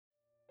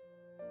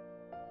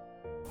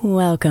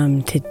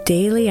Welcome to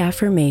Daily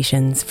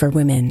Affirmations for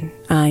Women.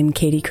 I'm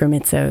Katie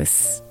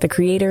Kremitzos, the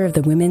creator of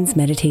the Women's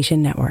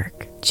Meditation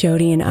Network.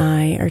 Jody and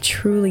I are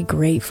truly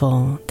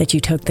grateful that you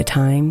took the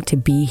time to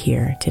be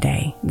here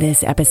today.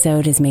 This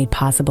episode is made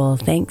possible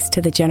thanks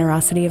to the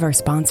generosity of our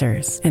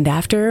sponsors. And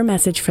after a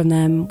message from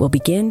them, we'll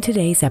begin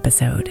today's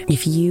episode.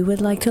 If you would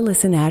like to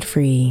listen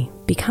ad-free,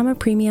 become a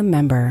premium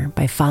member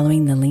by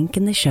following the link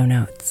in the show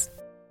notes.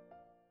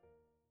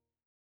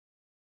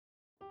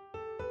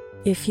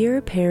 If you're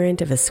a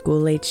parent of a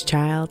school-aged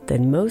child,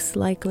 then most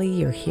likely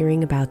you're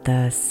hearing about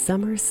the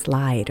summer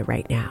slide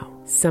right now.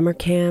 Summer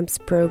camps,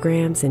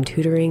 programs, and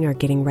tutoring are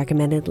getting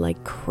recommended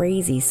like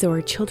crazy so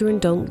our children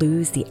don't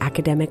lose the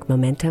academic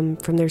momentum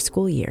from their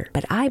school year.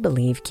 But I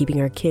believe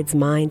keeping our kids'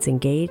 minds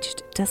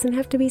engaged doesn't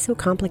have to be so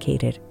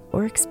complicated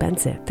or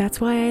expensive.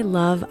 That's why I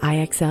love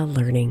IXL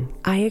Learning.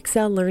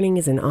 IXL Learning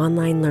is an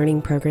online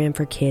learning program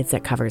for kids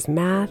that covers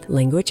math,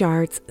 language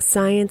arts,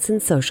 science,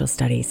 and social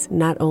studies.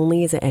 Not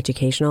only is it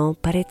educational,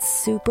 but it's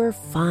super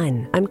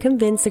fun. I'm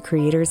convinced the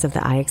creators of the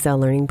IXL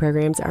Learning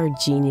programs are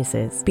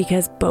geniuses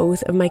because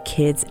both of my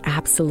kids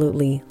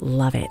absolutely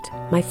love it.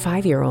 My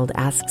 5-year-old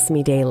asks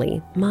me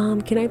daily,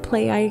 "Mom, can I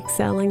play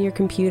IXL on your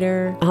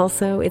computer?"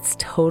 Also, it's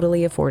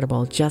totally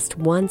affordable. Just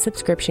one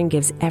subscription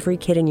gives every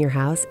kid in your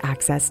house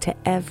access to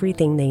everything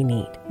they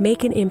need.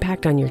 Make an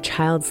impact on your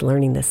child's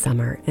learning this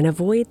summer and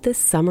avoid the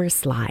summer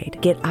slide.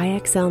 Get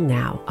IXL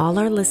now. All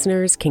our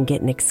listeners can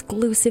get an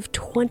exclusive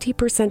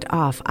 20%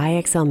 off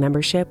IXL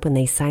membership when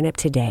they sign up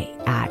today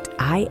at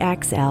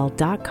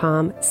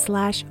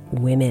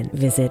IXL.com/women.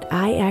 Visit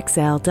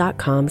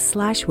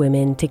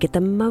IXL.com/women to get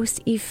the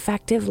most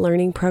effective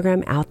learning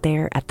program out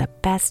there at the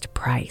best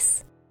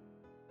price.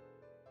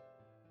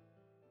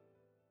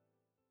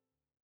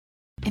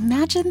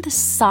 Imagine the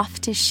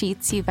softest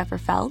sheets you've ever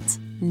felt.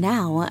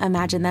 Now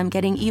imagine them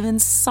getting even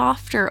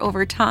softer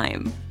over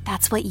time.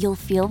 That's what you'll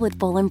feel with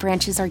Boll &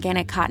 Branch's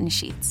organic cotton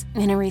sheets.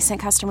 In a recent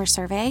customer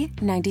survey,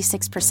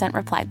 96%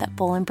 replied that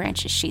Boll &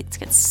 Branch's sheets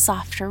get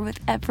softer with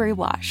every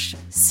wash.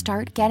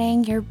 Start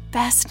getting your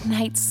best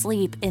night's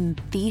sleep in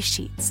these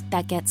sheets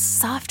that get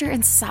softer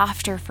and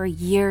softer for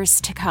years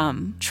to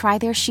come. Try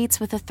their sheets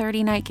with a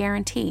 30-night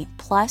guarantee,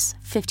 plus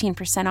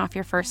 15% off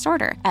your first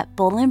order at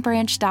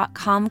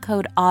bollandbranch.com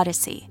code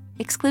Odyssey.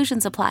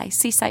 Exclusions apply.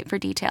 See site for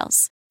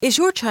details. Is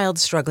your child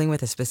struggling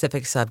with a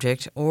specific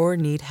subject or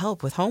need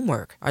help with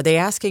homework? Are they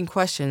asking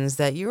questions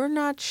that you're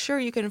not sure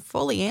you can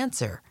fully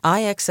answer?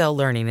 IXL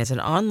Learning is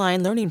an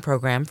online learning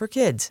program for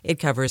kids. It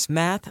covers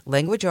math,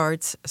 language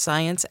arts,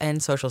 science,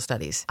 and social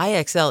studies.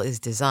 IXL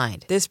is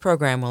designed. This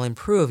program will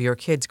improve your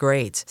kids'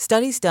 grades.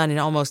 Studies done in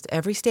almost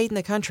every state in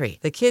the country.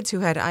 The kids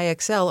who had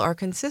IXL are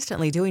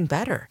consistently doing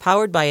better.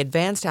 Powered by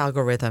advanced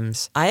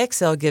algorithms,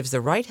 IXL gives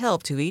the right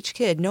help to each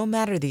kid no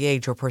matter the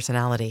age or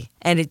personality.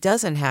 And it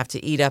doesn't have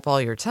to eat up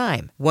all your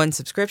time. One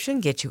subscription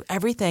gets you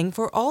everything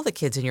for all the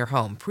kids in your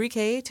home,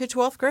 pre-K to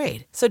 12th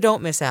grade. So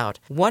don't miss out.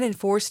 1 in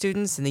 4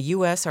 students in the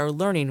U.S. are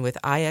learning with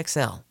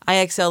IXL.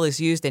 IXL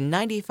is used in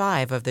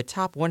 95 of the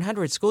top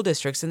 100 school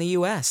districts in the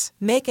U.S.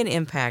 Make an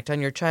impact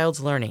on your child's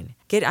learning.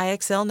 Get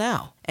IXL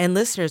now. And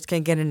listeners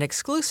can get an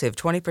exclusive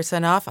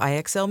 20% off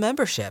IXL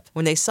membership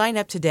when they sign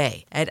up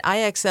today at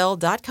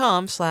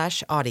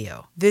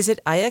IXL.com/audio. Visit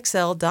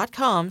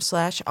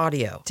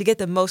IXL.com/audio to get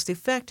the most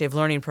effective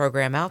learning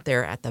program out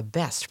there at the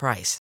best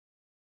price.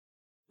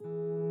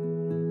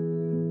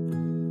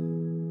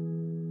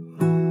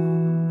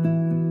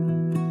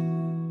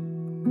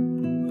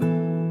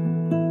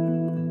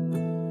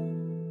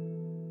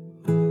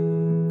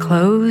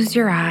 Close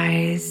your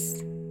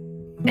eyes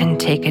and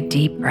take a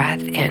deep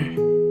breath in.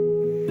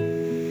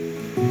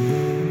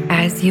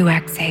 As you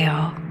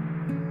exhale,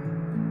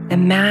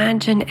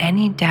 imagine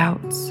any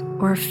doubts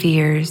or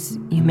fears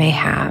you may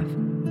have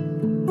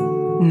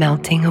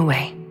melting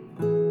away.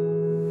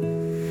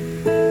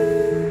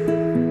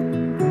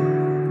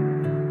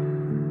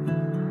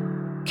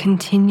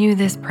 Continue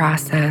this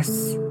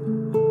process,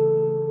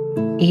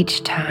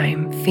 each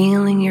time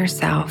feeling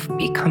yourself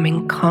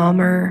becoming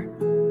calmer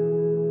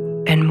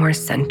and more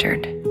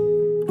centered.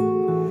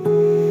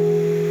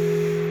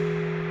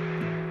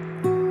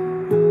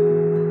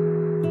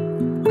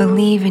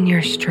 Believe in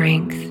your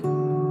strength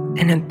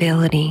and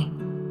ability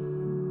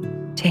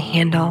to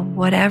handle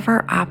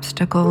whatever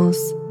obstacles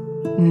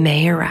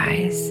may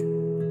arise.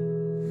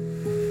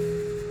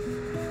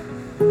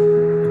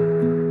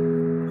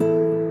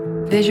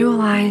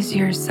 Visualize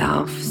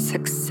yourself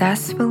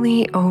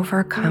successfully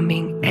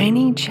overcoming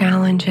any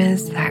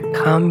challenges that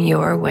come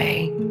your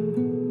way.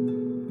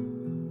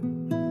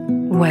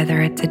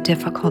 Whether it's a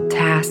difficult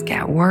task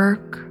at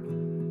work,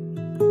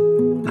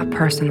 a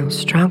personal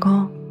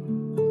struggle,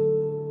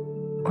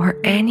 or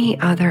any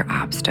other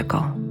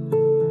obstacle.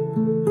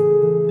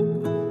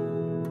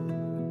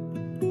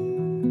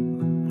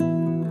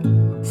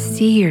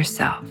 See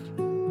yourself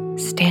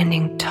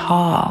standing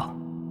tall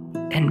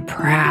and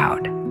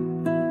proud,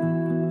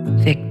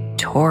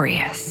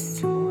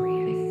 victorious.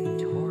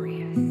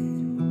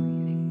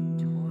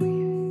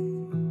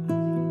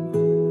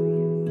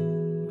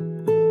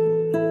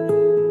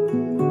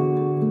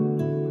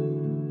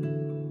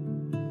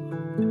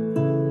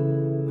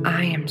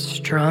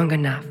 strong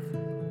enough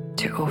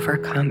to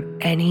overcome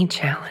any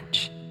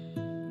challenge.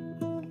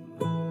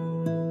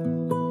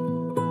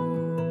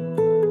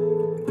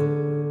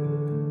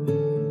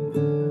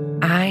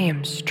 I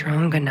am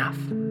strong enough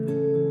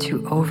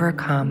to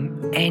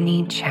overcome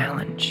any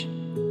challenge.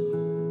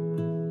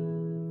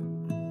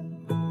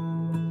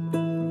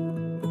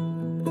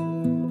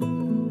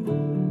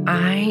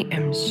 I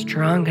am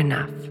strong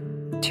enough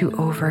to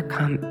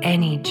overcome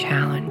any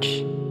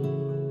challenge.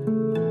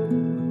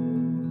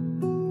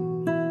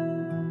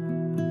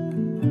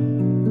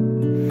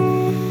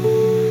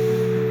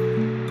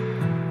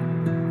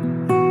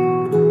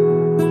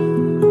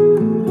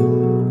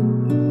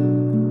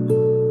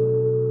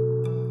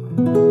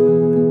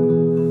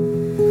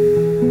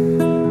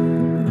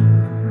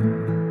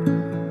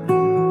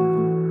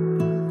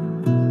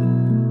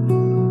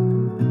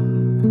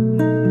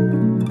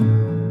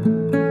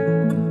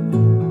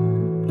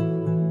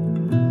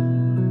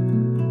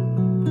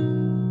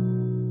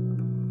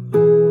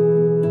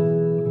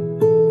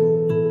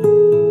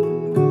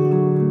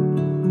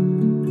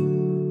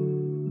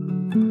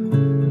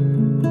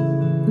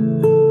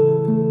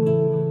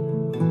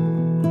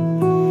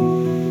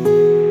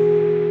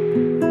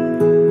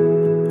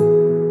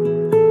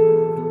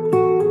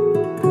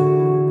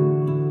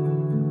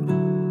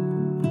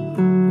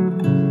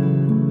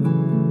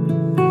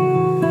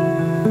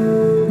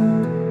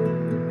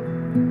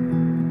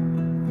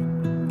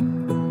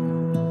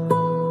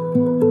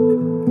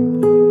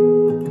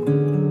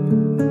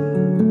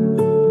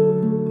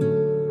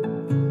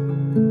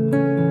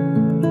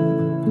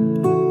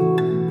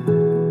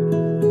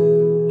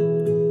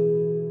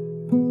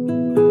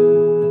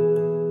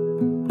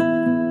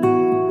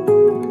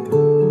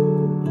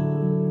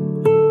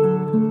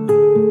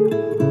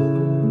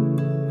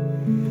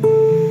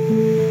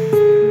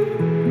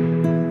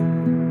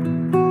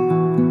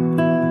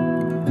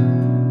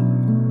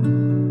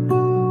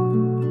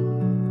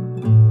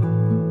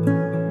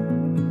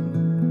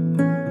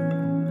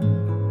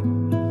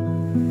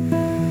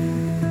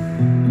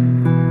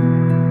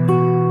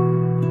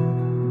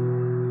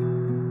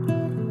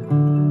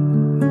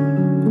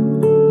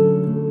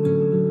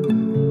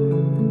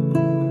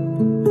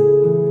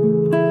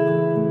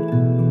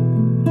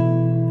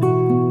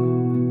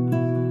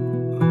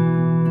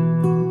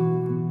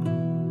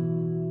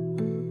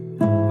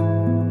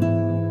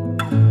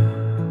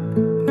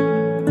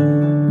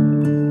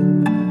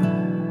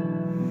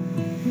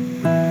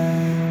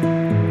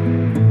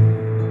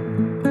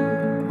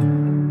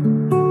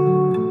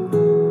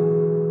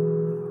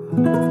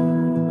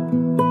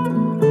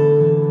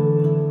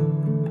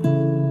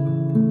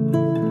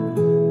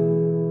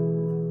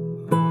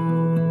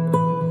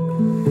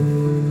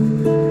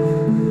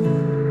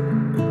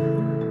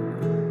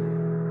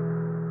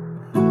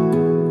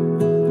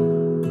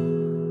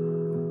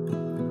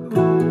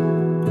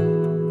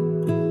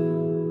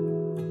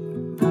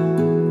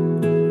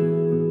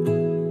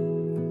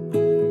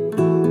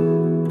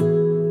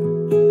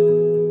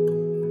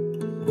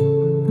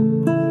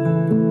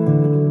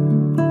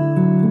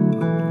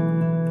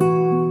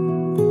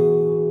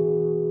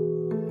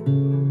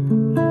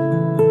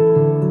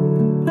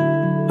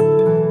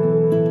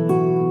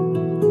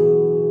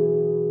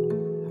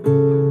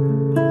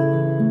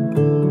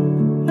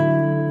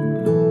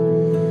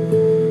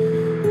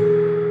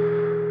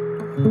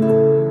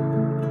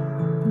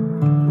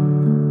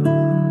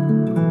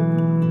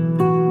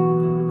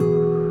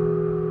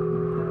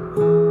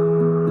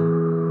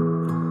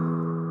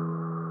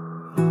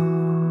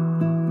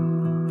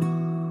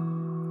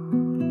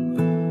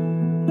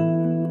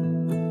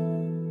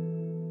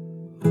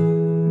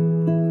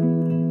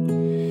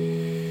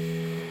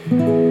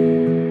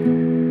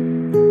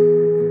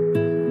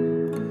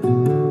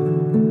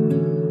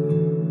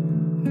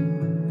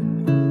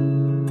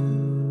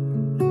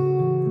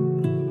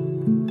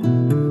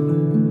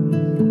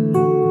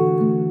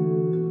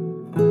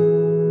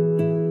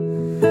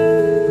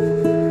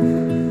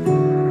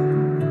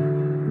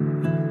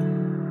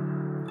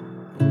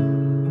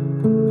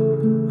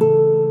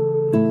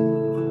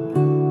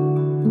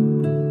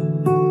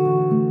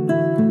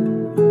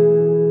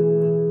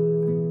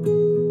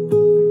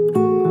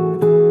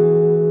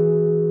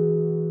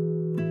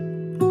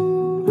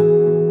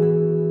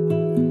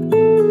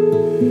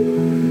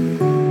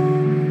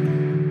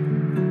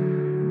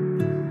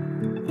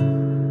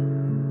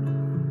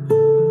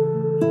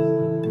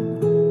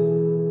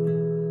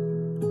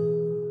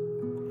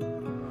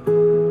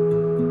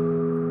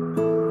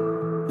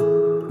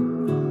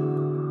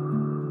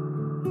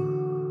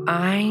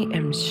 I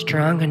am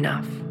strong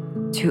enough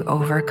to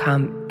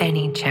overcome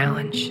any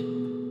challenge.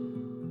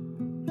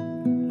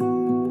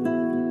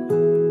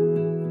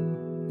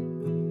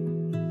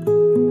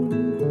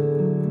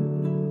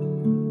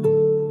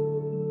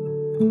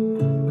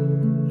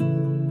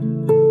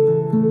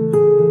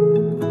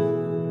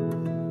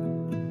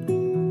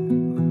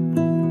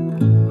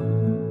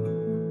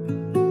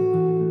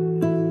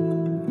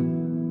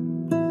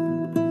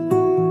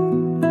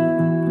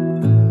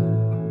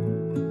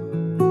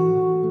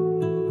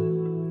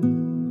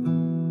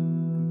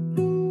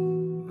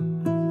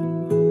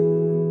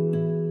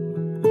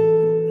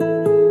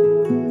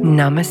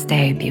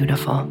 Namaste,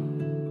 beautiful.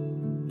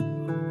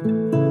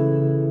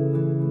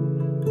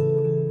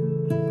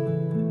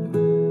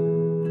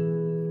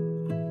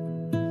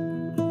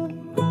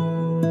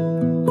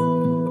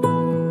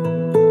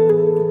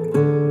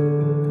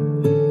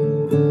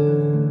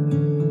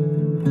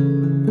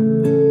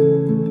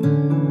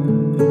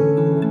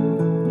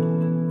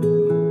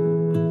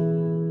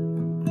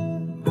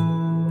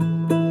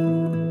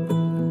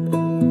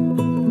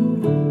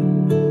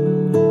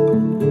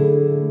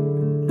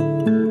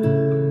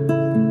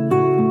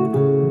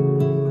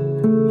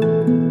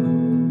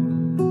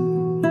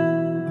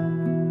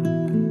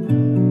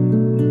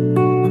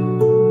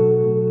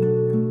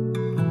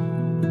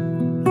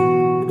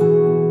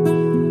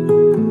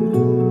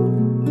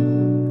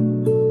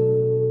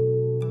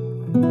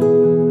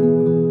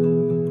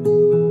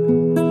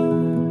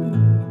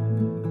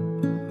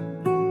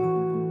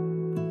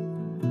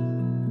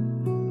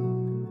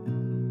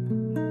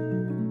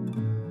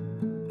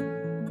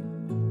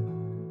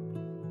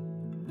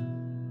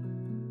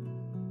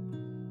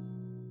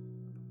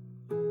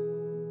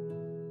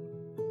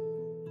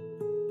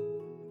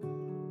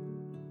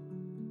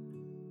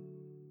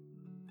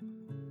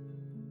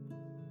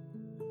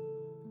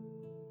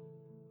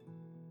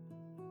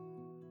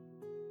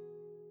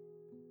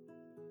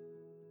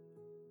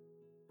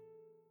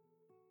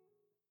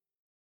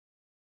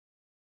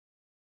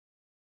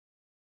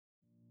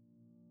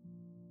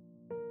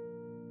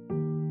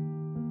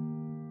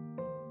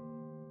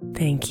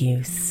 Thank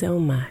you so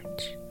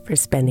much for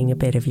spending a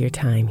bit of your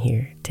time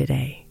here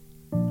today.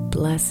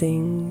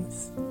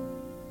 Blessings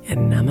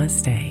and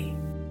namaste.